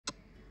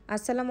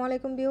আসসালামু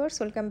আলাইকুম viewers,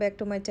 welcome back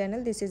to my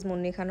channel. This is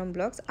Munni Khanam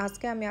blogs.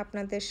 আজকে আমি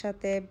আপনাদের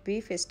সাথে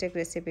বিফ স্টেক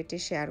রেসিপিটি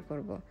শেয়ার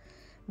করব।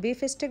 বিফ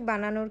স্টেক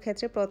বানানোর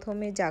ক্ষেত্রে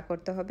প্রথমেই যা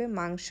করতে হবে,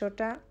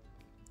 মাংসটা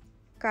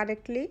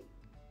কারেক্টলি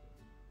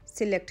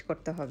সিলেক্ট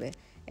করতে হবে।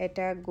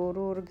 এটা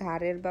গরুর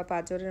ঘাড়ের বা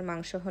পাঁজরের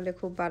মাংস হলে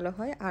খুব ভালো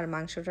হয়, আর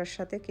মাংসটার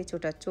সাথে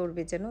কিছুটা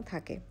চর্বি যেন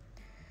থাকে,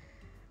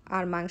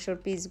 আর মাংসর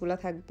পিসগুলো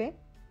থাকবে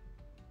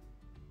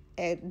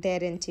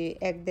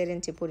 1-1.5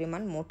 ইঞ্চি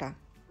পরিমাণ মোটা।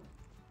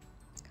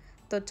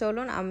 তো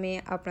চলুন আমি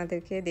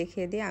আপনাদেরকে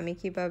দেখিয়ে দিই আমি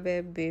কিভাবে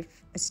বিফ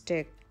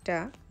স্টেকটা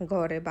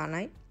ঘরে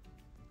বানাই।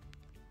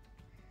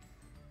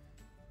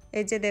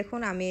 এই যে দেখুন,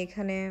 আমি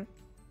এখানে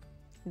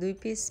 2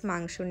 পিস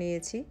মাংস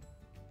নিয়েছি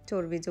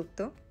চর্বিযুক্ত।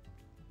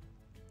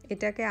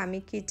 এটাকে আমি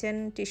কিচেন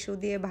টিস্যু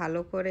দিয়ে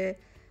ভালো করে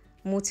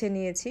মুছে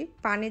নিয়েছি,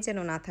 পানি যেন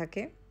না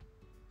থাকে।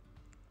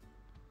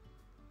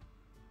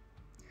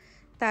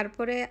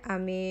 তারপরে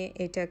আমি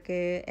এটাকে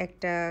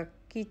একটা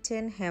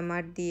কিচেন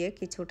হ্যামার দিয়ে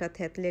কিছুটা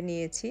থেতলে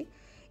নিয়েছি।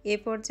 এ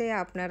পর্যায়ে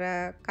আপনারা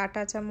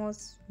কাঁটা চামচ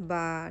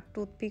বা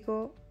টুথপিকও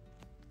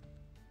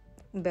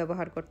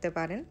ব্যবহার করতে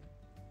পারেন।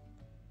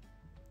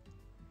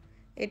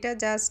 এটা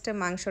জাস্ট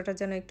মাংসটা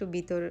যেন একটু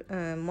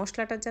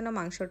মশলাটা যেন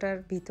মাংসটার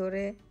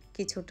ভিতরে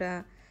কিছুটা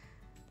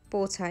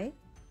পৌঁছায়,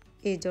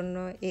 এই জন্য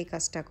এই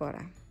কাজটা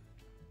করা।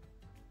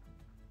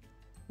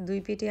 2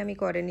 পিটি আমি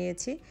করে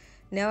নিয়েছি।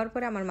 নেওয়ার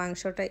পরে আমার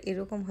মাংসটা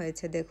এরকম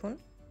হয়েছে, দেখুন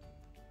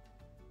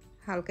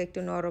হালকা একটু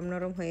নরম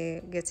নরম হয়ে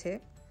গেছে।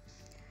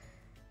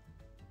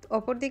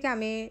 অপরদিকে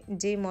আমি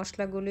যে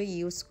মশলাগুলো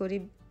ইউজ করি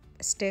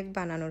স্টেক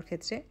বানানোর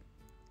ক্ষেত্রে,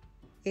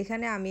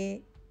 এখানে আমি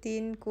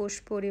 3 কোষ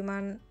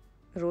পরিমাণ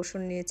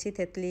রসুন নিয়েছি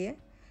থেতলিয়ে,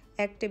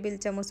 1 টেবিল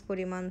চামচ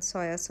পরিমাণ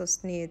সয়া সস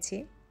নিয়েছি,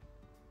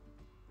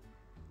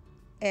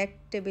 1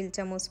 টেবিল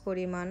চামচ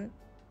পরিমাণ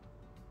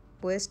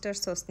ওয়েস্টার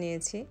সস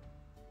নিয়েছি,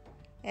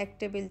 1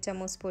 টেবিল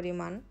চামচ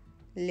পরিমাণ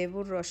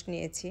লেবুর রস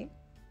নিয়েছি,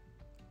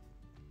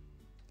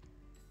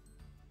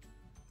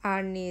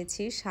 আর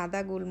নিয়েছি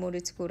সাদা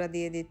গোলমরিচ গুঁড়া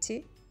দিয়ে দিচ্ছি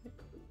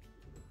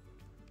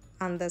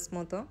আন্দাজ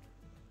মতো,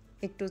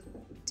 একটু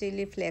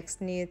চিলি ফ্লেক্স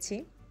নিয়েছি,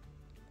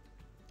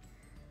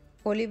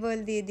 অলিভ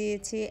অয়েল দিয়ে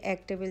দিয়েছি 1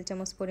 টেবিল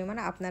চামচ পরিমাণ।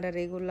 আপনারা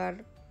রেগুলার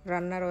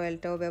রান্নার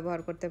অয়েলটাও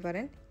ব্যবহার করতে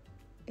পারেন।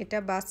 এটা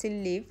বাসিল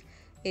লিভ,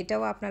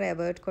 এটাও আপনারা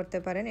অ্যাভয়েড করতে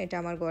পারেন, এটা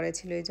আমার ঘরে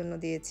ছিল এই জন্য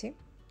দিয়েছি।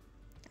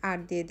 আর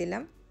দিয়ে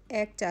দিলাম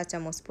 1 চা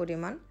চামচ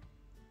পরিমাণ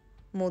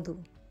মধু।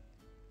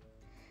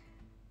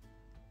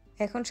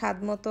 এখন স্বাদ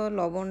মতো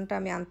লবণটা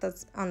আমি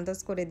আন্দাজ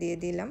করে দিয়ে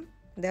দিলাম।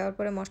 দেওয়ার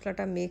পরে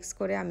মশলাটা মিক্স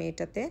করে আমি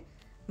এটাতে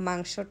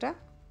মাংসটা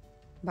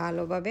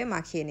ভালোভাবে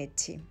মাখিয়ে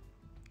নিচ্ছি।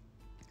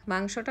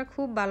 মাংসটা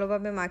খুব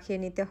ভালোভাবে মাখিয়ে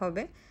নিতে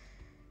হবে।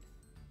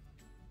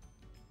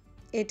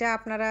 এটা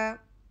আপনারা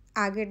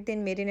আগের দিন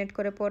মেরিনেট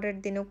করে পরের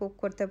দিনও কুক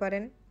করতে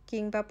পারেন,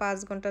 কিংবা 5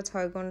 ঘন্টা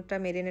 6 ঘন্টা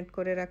মেরিনেট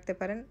করে রাখতে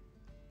পারেন।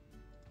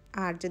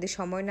 আর যদি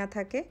সময় না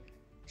থাকে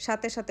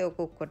সাথে সাথেও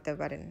কুক করতে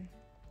পারেন,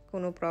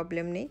 কোনো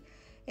প্রবলেম নেই।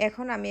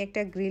 এখন আমি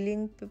একটা গ্রিলিং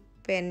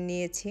প্যান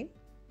নিয়েছি,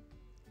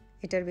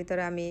 এটার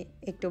ভিতরে আমি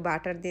একটু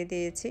বাটার দিয়ে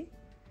দিয়েছি।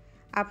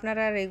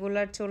 আপনারা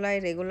রেগুলার চুলায়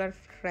রেগুলার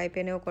ফ্রাই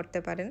প্যানেও করতে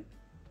পারেন।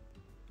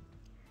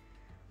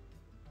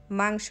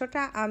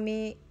 মাংসটা আমি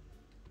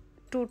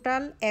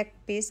টোটাল 1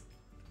 পিস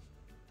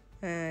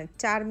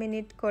 4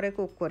 মিনিট করে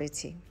কুক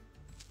করেছি।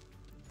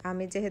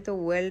 আমি যেহেতু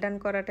ওয়েল ডান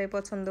করাটাই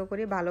পছন্দ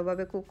করি,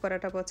 ভালোভাবে কুক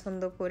করাটা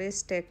পছন্দ করি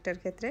স্টেকটার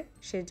ক্ষেত্রে,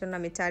 সেই জন্য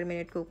আমি 4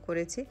 মিনিট কুক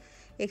করেছি।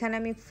 এখানে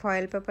আমি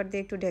ফয়েল পেপার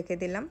দিয়ে একটু ঢেকে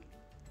দিলাম।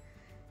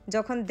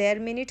 যখন 1.5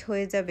 মিনিট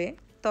হয়ে যাবে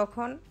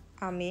তখন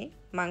আমি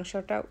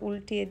মাংসটা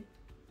উল্টিয়ে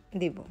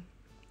দিব।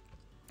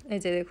 এই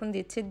যে দেখুন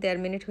দিচ্ছি, 1.5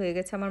 মিনিট হয়ে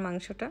গেছে আমার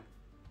মাংসটা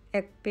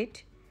 1 পিঠ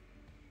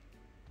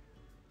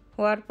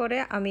হওয়ার পরে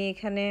আমি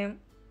এখানে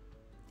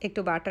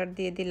একটু বাটার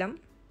দিয়ে দিলাম।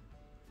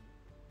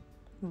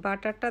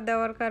 বাটারটা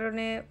দেওয়ার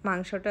কারণে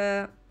মাংসটা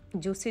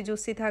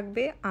জুসি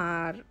থাকবে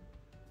আর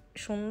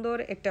সুন্দর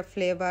একটা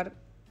ফ্লেভার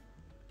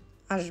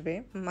আসবে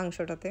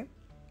মাংসটাতে।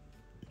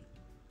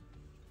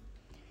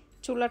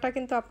 চুলাটা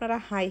কিন্তু আপনারা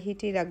হাই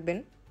হিটই রাখবেন।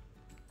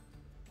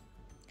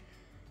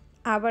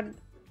 আবার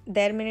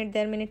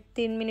 1.5 মিনিট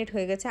 3 মিনিট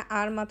হয়ে গেছে,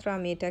 আর মাত্র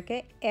আমি এটাকে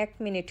 1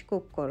 মিনিট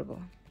কুক করব।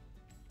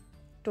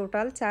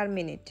 Total 4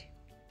 minute.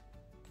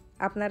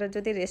 আপনারা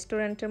যদি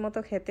রেস্টুরেন্টের মতো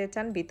খেতে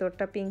চান,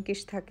 ভিতরটা পিঙ্কিশ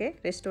থাকে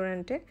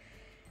রেস্টুরেন্টে,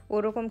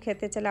 ওরকম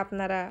খেতে চাইলে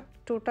আপনারা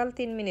টোটাল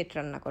 3 মিনিট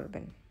রান্না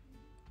করবেন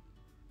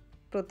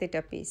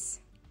প্রতিটা পিস।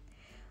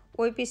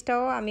 ওই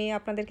পিসটাও আমি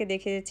আপনাদেরকে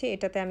দেখিয়ে দিচ্ছি,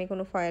 এটাতে আমি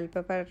কোনো ফয়েল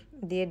পেপার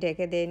দিয়ে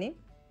ঢেকে দেইনি,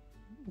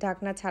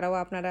 ঢাকনা ছাড়াও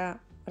আপনারা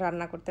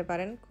রান্না করতে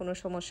পারেন, কোনো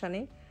সমস্যা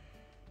নেই।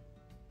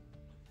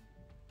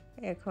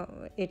 এখন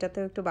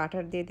এটাতেও একটু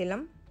বাটার দিয়ে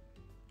দিলাম।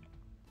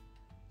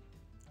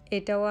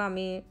 এটাও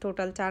আমি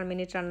টোটাল 4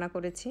 মিনিট রান্না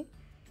করেছি।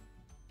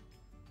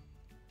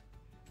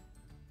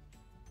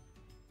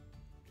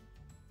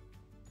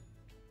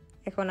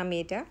 এখন আমি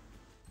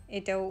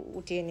এটাও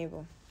উঠিয়ে নেব।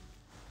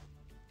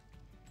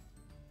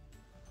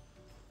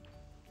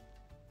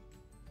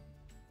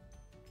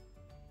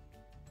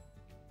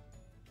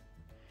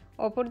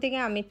 অপরদিকে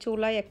আমি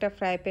চুলায় একটা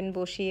ফ্রাই প্যান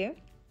বসিয়ে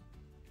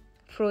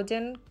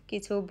ফ্রোজেন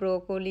কিছু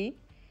ব্রোকলি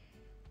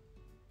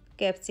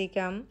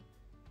ক্যাপসিকাম,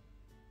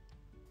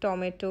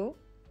 টমেটো,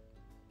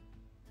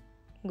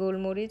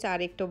 গোলমরিচ আর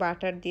একটু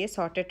বাটার দিয়ে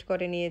সটেড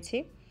করে নিয়েছি।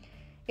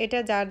 এটা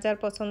যার যার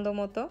পছন্দ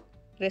মতো।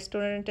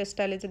 রেস্টুরেন্ট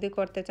স্টাইলে যদি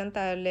করতে চান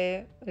তাহলে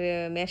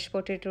ম্যাশ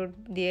পটেটো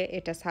দিয়ে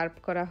এটা সার্ভ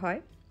করা হয়।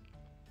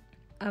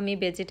 আমি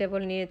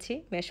ভেজিটেবল নিয়েছি,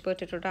 ম্যাশ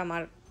পটেটোটা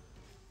আমার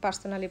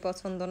পার্সোনালি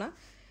পছন্দ না,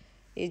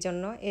 এই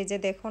জন্য। এই যে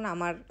দেখুন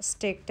আমার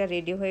স্টেকটা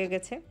রেডি হয়ে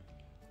গেছে।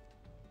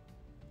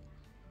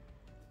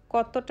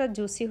 কতটা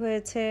জুসি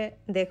হয়েছে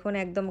দেখুন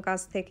একদম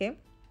কাছ থেকে।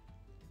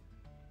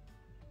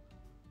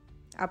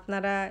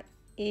 আপনারা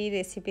এই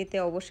রেসিপিতে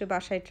অবশ্যই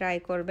বাসায় ট্রাই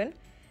করবেন।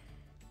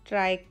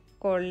 ট্রাই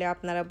করলে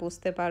আপনারা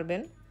বুঝতে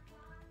পারবেন।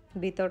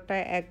 ভিতরটা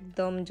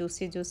একদম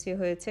জুসি জুসি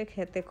হয়েছে,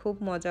 খেতে খুব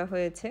মজা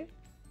হয়েছে।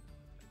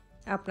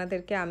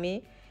 আপনাদেরকে আমি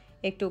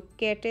একটু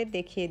কেটে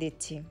দেখিয়ে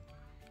দিচ্ছি।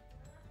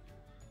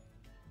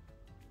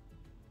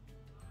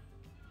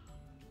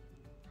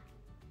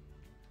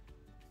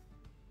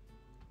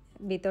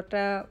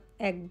 ভিতরটা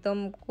একদম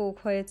কুক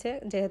হয়েছে,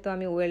 যেহেতু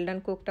আমি ওয়েল ডান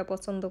কুকটা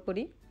পছন্দ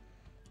করি।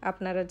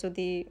 আপনারা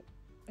যদি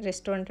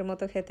রেস্টুরেন্টের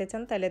মতো খেতে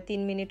চান তাহলে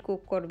 3 মিনিট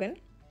কুক করবেন,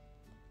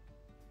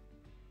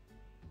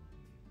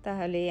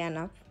 তাহলেই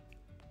এনাফ।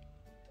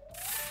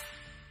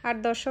 আর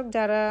দর্শক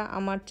যারা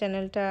আমার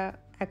চ্যানেলটা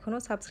এখনও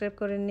সাবস্ক্রাইব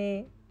করেননি,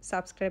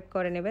 সাবস্ক্রাইব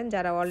করে নেবেন।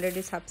 যারা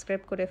অলরেডি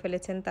সাবস্ক্রাইব করে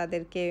ফেলেছেন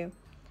তাদেরকে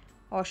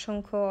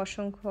অসংখ্য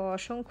অসংখ্য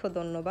অসংখ্য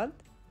ধন্যবাদ।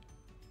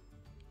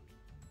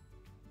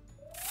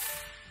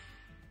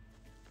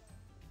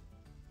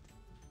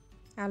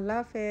 আল্লাহ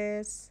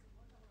হাফেজ।